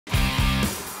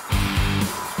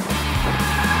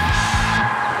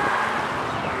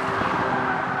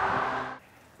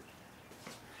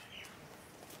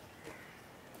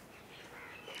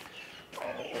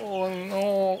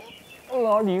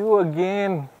not you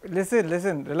again.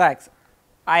 Listen, relax.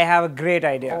 I have a great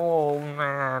idea. Oh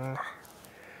man.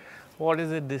 What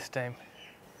is it this time?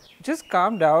 Just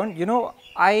calm down. You know,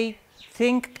 I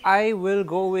think I will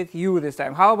go with you this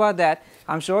time. How about that?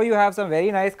 I'm sure you have some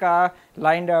very nice car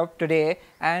lined up today,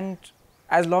 and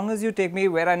as long as you take me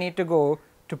where I need to go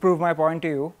to prove my point to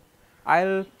you,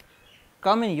 I'll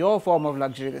come in your form of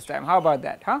luxury this time. How about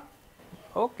that, huh?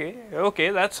 Okay,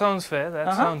 that sounds fair.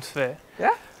 That sounds fair.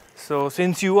 Yeah? So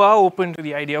since you are open to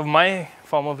the idea of my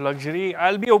form of luxury,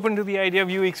 I'll be open to the idea of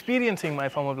you experiencing my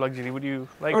form of luxury. Would you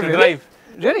like to really? drive?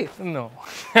 Really? No,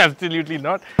 absolutely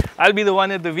not. I'll be the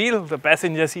one at the wheel. The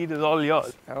passenger seat is all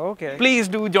yours. Okay. Please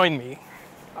do join me.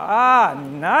 Ah,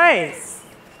 nice.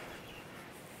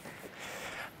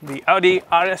 The Audi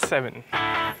RS7.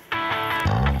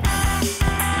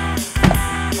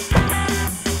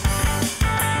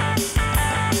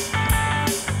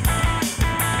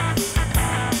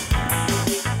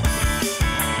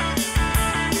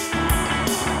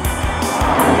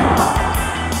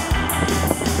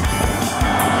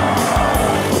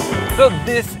 So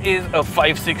this is a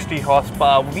 560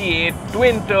 horsepower V8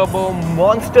 twin turbo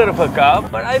monster of a car,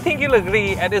 but I think you'll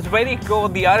agree at its very core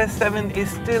the RS7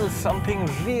 is still something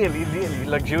really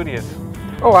luxurious.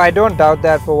 Oh, I don't doubt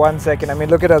that for 1 second. I mean,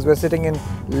 look at us. We're sitting in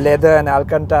leather and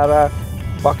Alcantara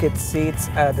bucket seats,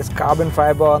 this carbon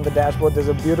fiber on the dashboard. There's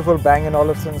a beautiful Bang &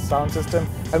 Olufsen sound system,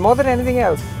 and more than anything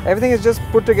else, everything is just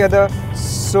put together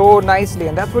so nicely,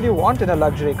 and that's what you want in a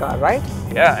luxury car, right?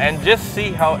 Yeah, and just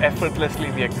see how effortlessly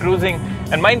we are cruising.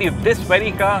 And mind you, this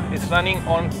very car is running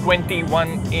on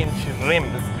 21-inch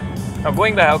rims. Now,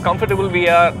 going by how comfortable we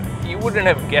are, you wouldn't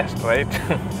have guessed, right?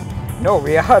 No,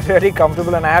 we are really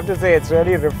comfortable, and I have to say it's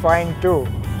really refined too.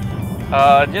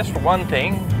 Just one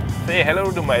thing, say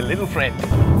hello to my little friend.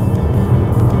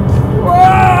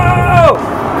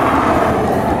 Whoa!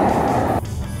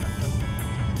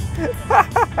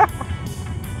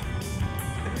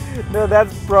 No,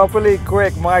 that's properly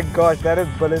quick. My gosh, that is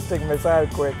ballistic missile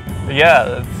quick.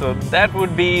 Yeah, so that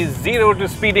would be 0 to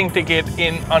speeding ticket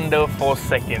in under 4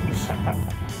 seconds.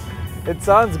 It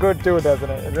sounds good too, doesn't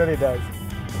it? It really does.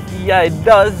 Yeah, it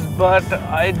does, but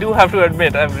I do have to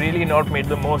admit I've really not made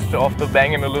the most of the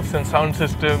Bang & Olufsen sound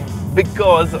system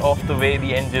because of the way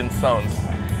the engine sounds.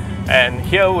 And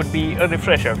here would be a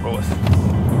refresher course.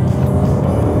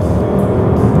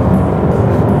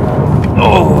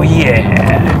 Oh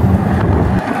yeah!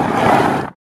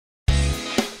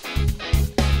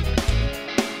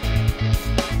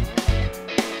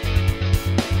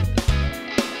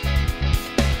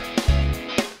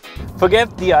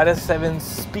 Forget the RS7's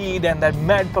speed and that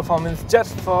mad performance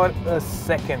just for a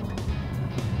second.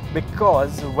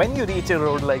 Because when you reach a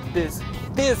road like this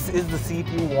is the seat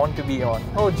you want to be on.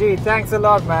 Oh gee, thanks a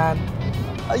lot, man.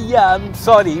 Yeah, I'm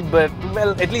sorry, but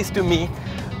well, at least to me,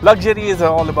 luxury is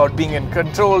all about being in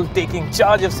control, taking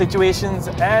charge of situations,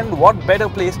 and what better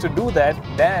place to do that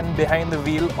than behind the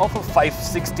wheel of a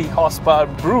 560 horsepower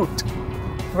brute.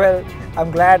 Well,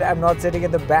 I'm glad I'm not sitting in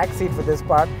the back seat for this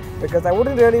part, because I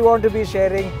wouldn't really want to be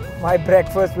sharing my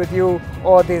breakfast with you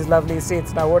or these lovely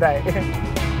seats, now would I?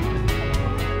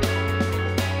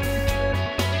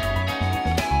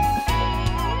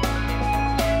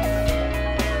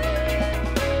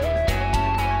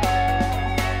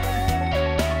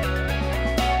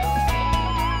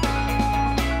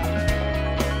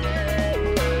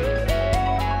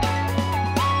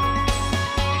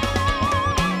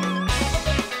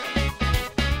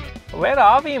 Where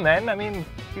are we, man? I mean,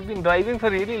 we've been driving for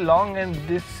really long and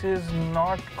this is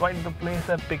not quite the place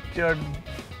I pictured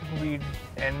we'd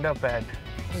end up at.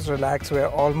 Just relax, we're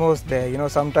almost there. You know,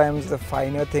 sometimes the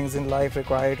finer things in life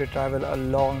require you to travel a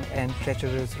long and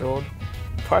treacherous road.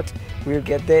 But we'll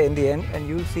get there in the end and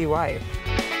you'll see why.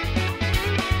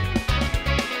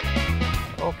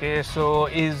 Okay, so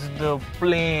is the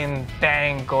plane,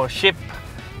 tank or ship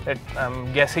that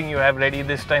I'm guessing you have ready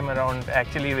this time around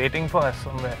actually waiting for us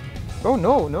somewhere? Oh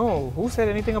no, who said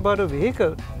anything about a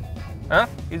vehicle? Huh?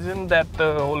 Isn't that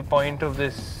the whole point of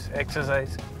this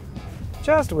exercise?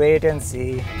 Just wait and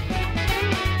see.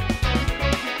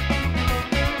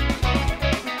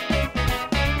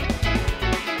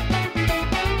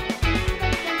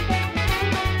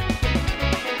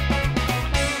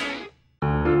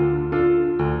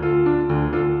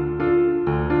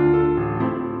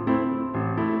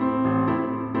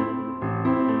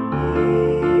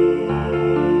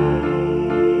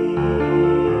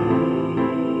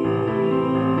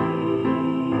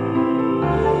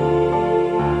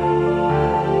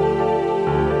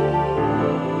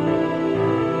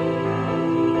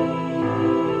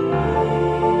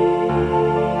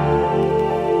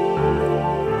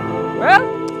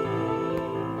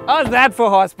 How's that for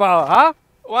horsepower, huh?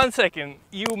 1 second,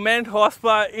 you meant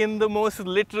horsepower in the most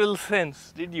literal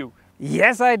sense, did you?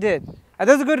 Yes, I did. And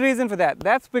there's a good reason for that.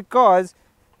 That's because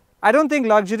I don't think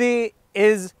luxury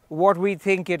is what we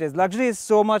think it is. Luxury is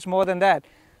so much more than that.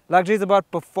 Luxury is about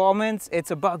performance,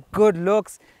 it's about good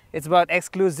looks, it's about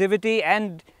exclusivity,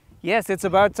 and yes, it's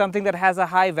about something that has a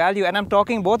high value. And I'm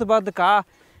talking both about the car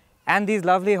and these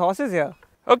lovely horses here.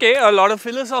 Okay, a lot of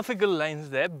philosophical lines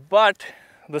there, but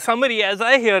the summary as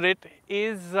I hear it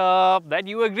is that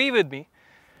you agree with me.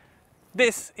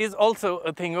 This is also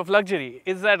a thing of luxury,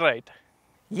 is that right?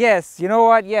 Yes, you know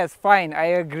what? Yes, fine, I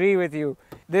agree with you.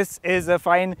 This is a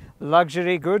fine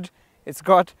luxury good. It's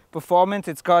got performance,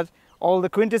 it's got all the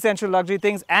quintessential luxury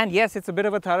things, and yes, it's a bit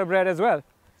of a thoroughbred as well.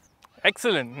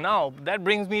 Excellent. Now, that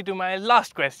brings me to my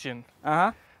last question.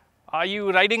 Uh-huh. Are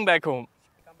you riding back home?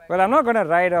 Well, I'm not going to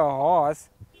ride a horse.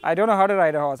 I don't know how to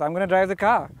ride a horse. I'm going to drive the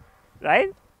car,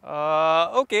 right?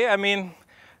 Okay, I mean,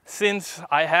 since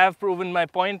I have proven my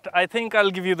point, I think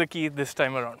I'll give you the key this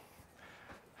time around.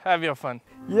 Have your fun.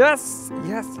 Yes,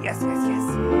 yes, yes, yes,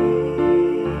 yes.